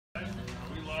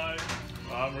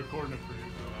I'm recording it for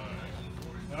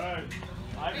you. Alright.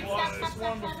 I've lost this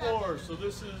one before, so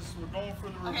we're going for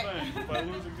the revenge. If I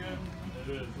lose again,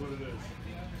 it is what it is.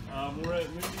 We're at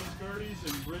Lindy's Gerties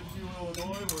in Bridgeview,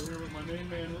 Illinois. We're here with my main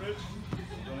man, Rich.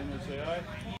 Go in there and say hi.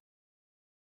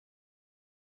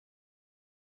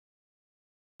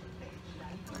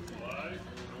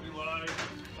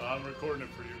 I'm recording it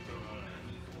for you.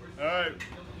 Alright.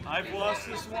 I've lost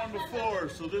this one before,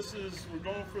 so we're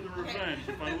going for the revenge.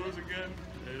 If I lose again,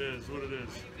 it is what it is.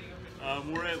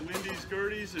 We're at Lindy's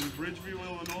Gerties in Bridgeview,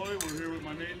 Illinois. We're here with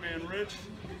my main man, Rich.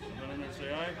 Go in there and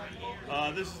say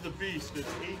hi. This is the beast. It's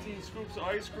 18 scoops of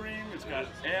ice cream. It's got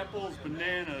apples,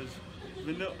 bananas,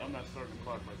 vanilla. I'm not starting the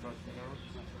clock by touching it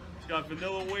ever. It's got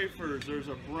vanilla wafers. There's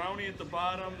a brownie at the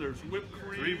bottom. There's whipped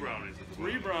cream.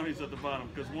 Three brownies at the bottom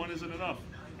because one isn't enough.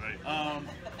 Right.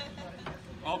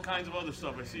 All kinds of other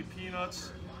stuff. I see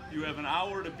peanuts. You have an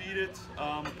hour to beat it.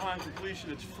 Upon completion,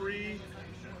 it's free.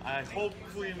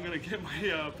 Hopefully I'm going to get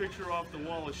my picture off the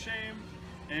wall of shame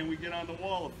and we get on the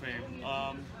wall of fame.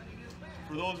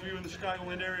 For those of you in the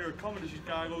Chicagoland area or coming to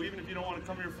Chicago, even if you don't want to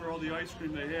come here for all the ice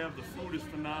cream they have, the food is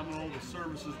phenomenal, the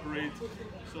service is great,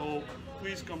 so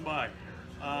please come by.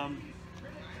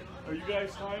 Are you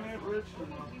guys timing it, Rich?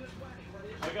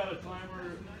 I got a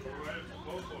timer.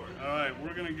 Go for it. Alright,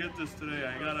 we're going to get this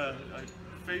today.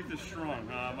 Faith is strong.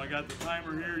 I got the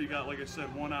timer here. You got, like I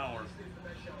said, 1 hour.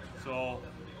 So,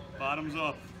 bottoms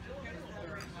up.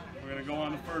 We're going to go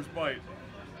on the first bite.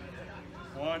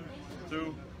 1,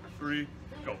 2, 3,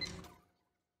 go.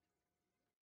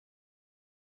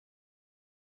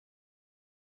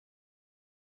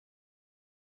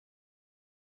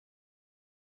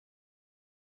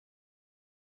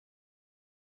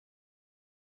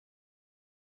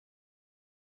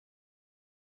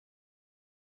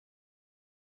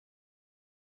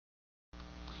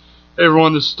 Hey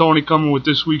everyone, this is Tony coming with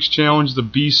this week's challenge, the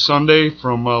Beast Sunday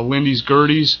from Lindy's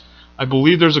Gerties. I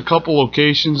believe there's a couple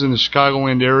locations in the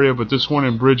Chicagoland area, but this one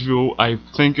in Bridgeview I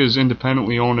think is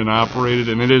independently owned and operated,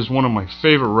 and it is one of my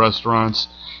favorite restaurants,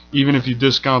 even if you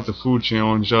discount the food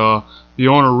challenge. The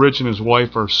owner, Rich, and his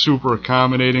wife are super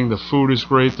accommodating. The food is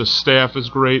great, the staff is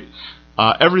great.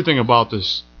 Everything about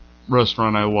this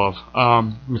restaurant I love.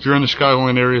 If you're in the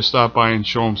Chicagoland area, stop by and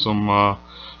show them some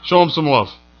love.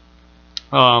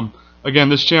 Again,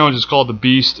 this challenge is called the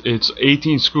Beast. It's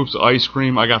 18 scoops of ice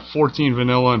cream. I got 14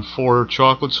 vanilla and 4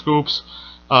 chocolate scoops,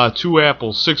 2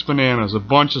 apples, 6 bananas, a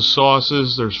bunch of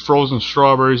sauces. There's frozen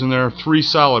strawberries in there, 3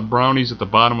 solid brownies at the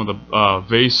bottom of the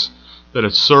vase that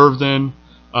it's served in,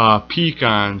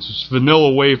 pecans,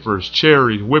 vanilla wafers,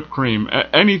 cherries, whipped cream,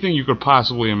 anything you could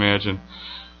possibly imagine.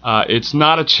 It's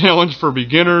not a challenge for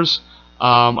beginners.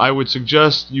 I would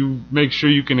suggest you make sure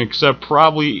you can accept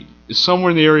probably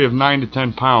somewhere in the area of 9 to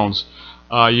 10 pounds.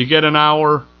 You get an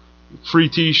hour, free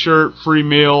t-shirt, free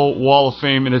meal, wall of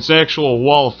fame, and it's actual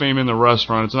wall of fame in the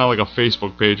restaurant. It's not like a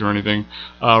Facebook page or anything.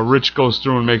 Rich goes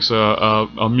through and makes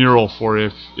a mural for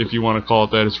you if you want to call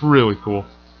it that. It's really cool.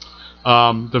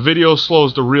 The video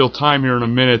slows to real time here in a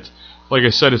minute. Like I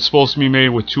said, it's supposed to be made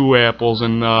with 2 apples,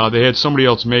 and they had somebody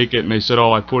else make it, and they said,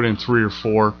 oh, I put in 3 or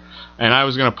 4. And I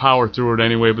was going to power through it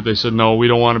anyway, but they said, no, we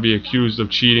don't want to be accused of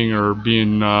cheating or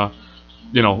being,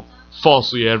 you know,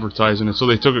 falsely advertising it. So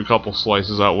they took a couple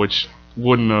slices out, which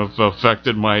wouldn't have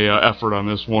affected my effort on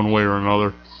this one way or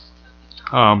another.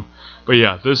 But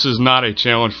yeah, this is not a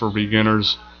challenge for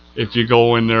beginners. If you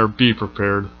go in there, be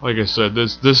prepared. Like I said,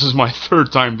 this is my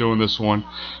 3rd time doing this one,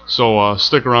 so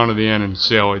stick around to the end and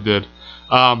see how I did.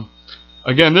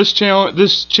 Again, this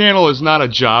channel is not a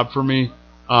job for me.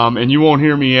 And you won't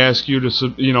hear me ask you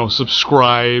to, you know,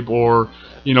 subscribe or,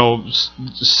 you know,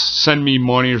 send me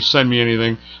money or send me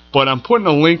anything. But I'm putting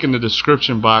a link in the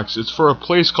description box. It's for a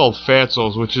place called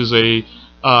Fatso's, which is a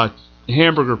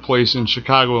hamburger place in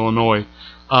Chicago, Illinois.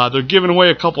 They're giving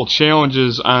away a couple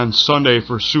challenges on Sunday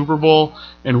for Super Bowl,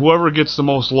 and whoever gets the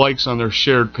most likes on their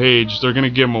shared page, they're going to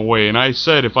give them away. And I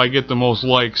said if I get the most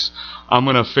likes, I'm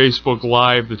going to Facebook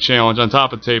Live the challenge on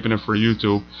top of taping it for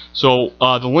YouTube. So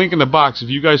the link in the box, if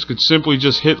you guys could simply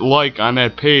just hit like on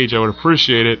that page, I would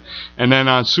appreciate it. And then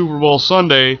on Super Bowl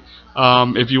Sunday,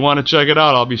 if you want to check it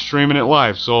out, I'll be streaming it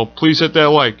live. So please hit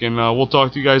that like, and we'll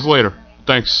talk to you guys later.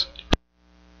 Thanks.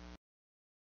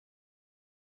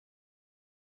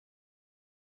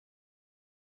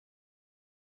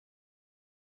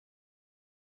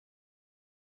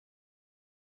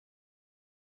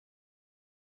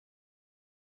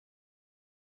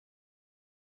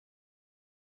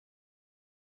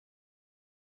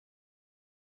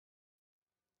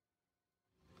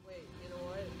 Wait, you know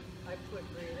what? I put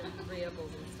three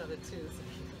apples instead of 2, so you can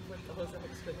put those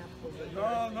extra the apples in there.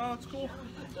 No, no, it's cool.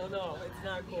 No, it's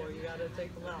not cool. You gotta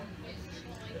take them out.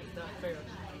 It's not fair.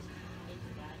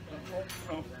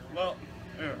 Oh, well,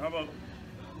 here, how about...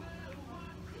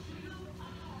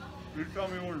 You tell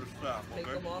me when to stop, okay?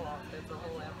 Take them all off. That's a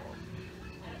whole apple.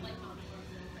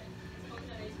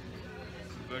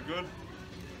 Is that good?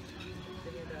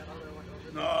 Give me that other one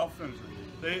over No, there. I'll finish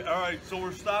it. Alright, so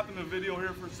we're stopping the video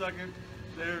here for a second.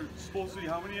 They're supposed to be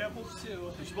how many apples?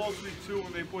 2. They're supposed to be 2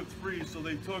 and they put 3, so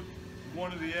they took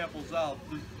one of the apples out,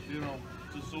 you know,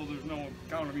 just so there's no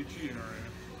count of me cheating or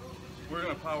anything. We're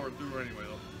gonna power through anyway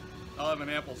though. I'll have an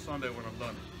apple sundae when I'm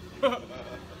done.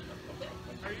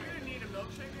 Are you gonna need a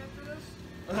milkshake after this?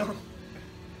 You know,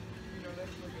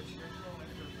 that's like a special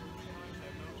extra fruit punch,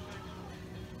 that milkshake.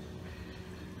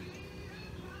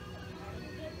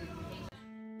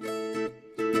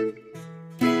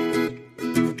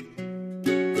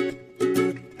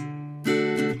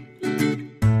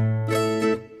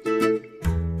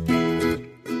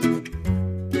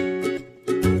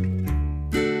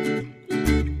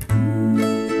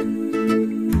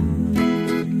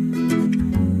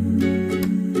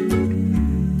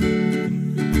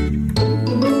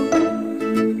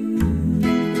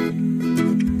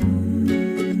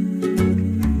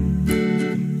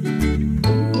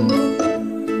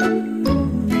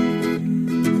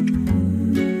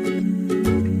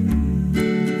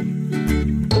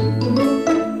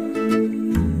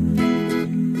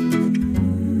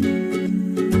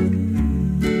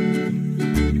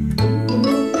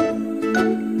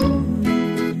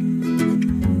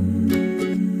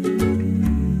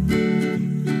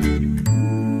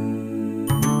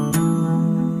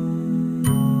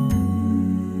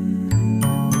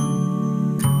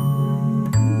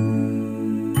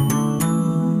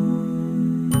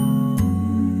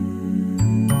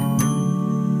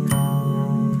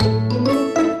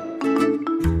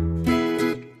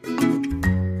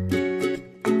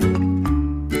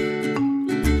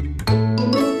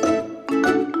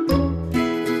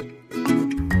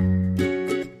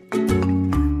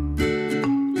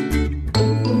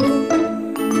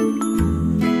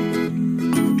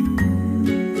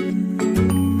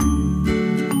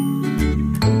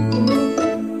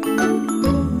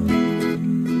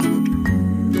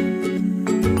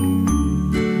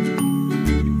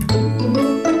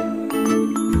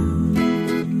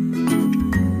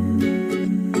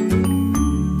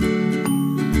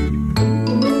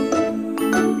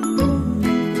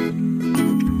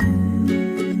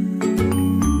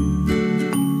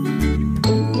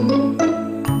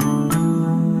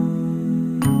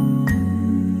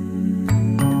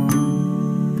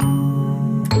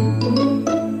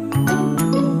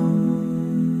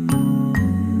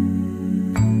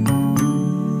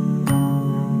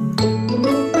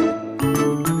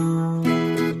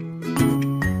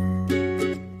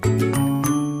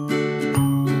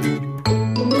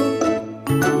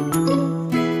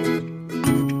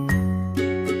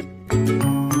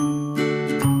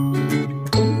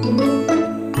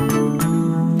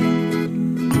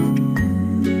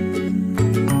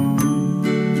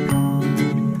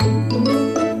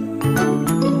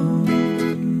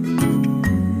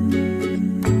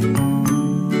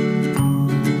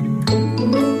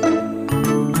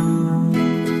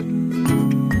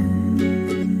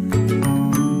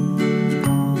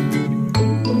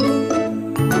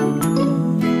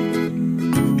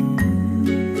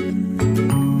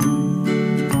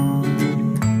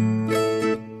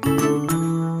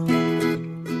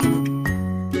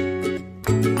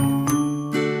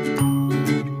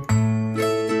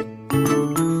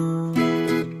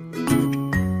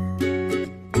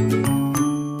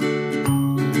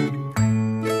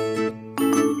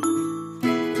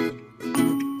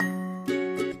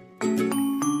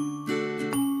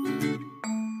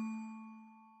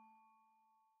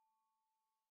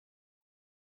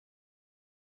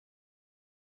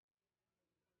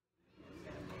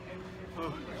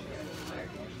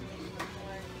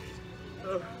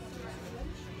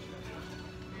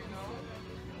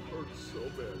 Hurts so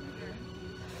bad.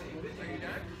 Are you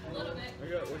done? A little bit. I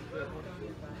got like that.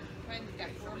 I've got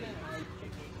 4 minutes.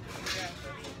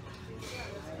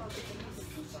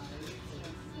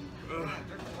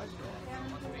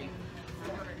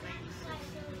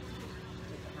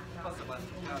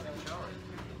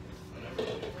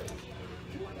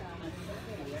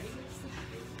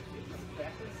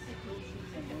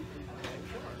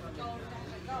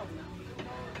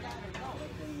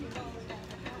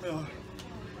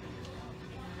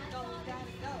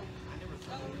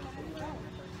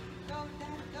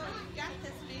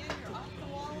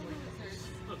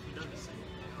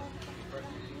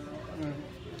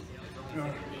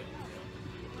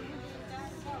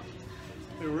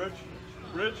 Rich?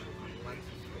 Rich?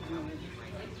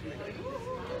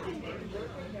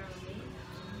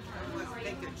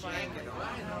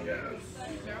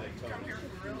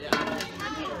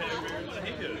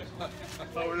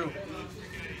 How we doing?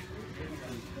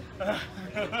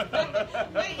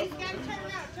 Wait, he's got to turn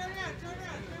around, turn around, turn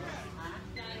around, turn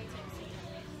around.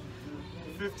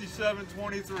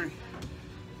 57-23.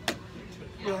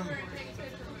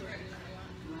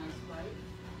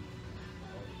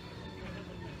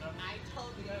 I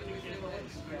told you it was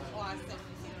awesome.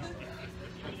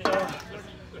 Nice work.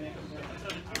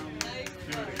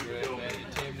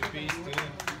 Tame the beast, dude.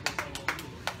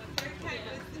 Third time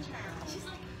was the charm.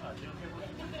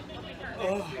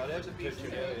 Oh, there's a picture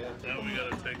there, yeah. Now we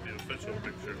gotta take the official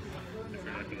picture if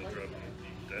you're not gonna drop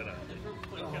that out.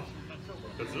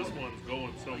 Because this one's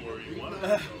going somewhere you want it to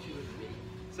go.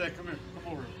 Zach, come here.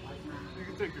 Come over. You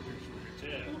can take your picture.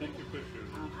 Yeah, take your picture.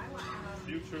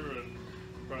 Future and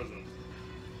present.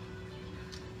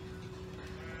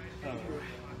 Alright.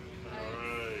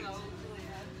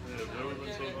 Yeah, I've never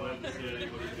been so glad to see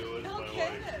anybody do it. My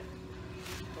wife.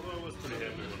 Although I was pretty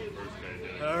happy when the first guy did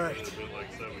it. Alright. It's been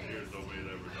like 7 years nobody had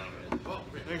ever done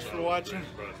it. Thanks So for I was watching. pretty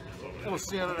impressed with somebody We'll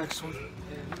see you on the next one.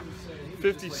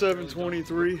 did it.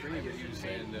 57-23.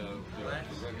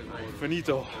 And,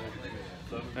 Finito.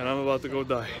 And I'm about to go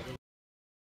die.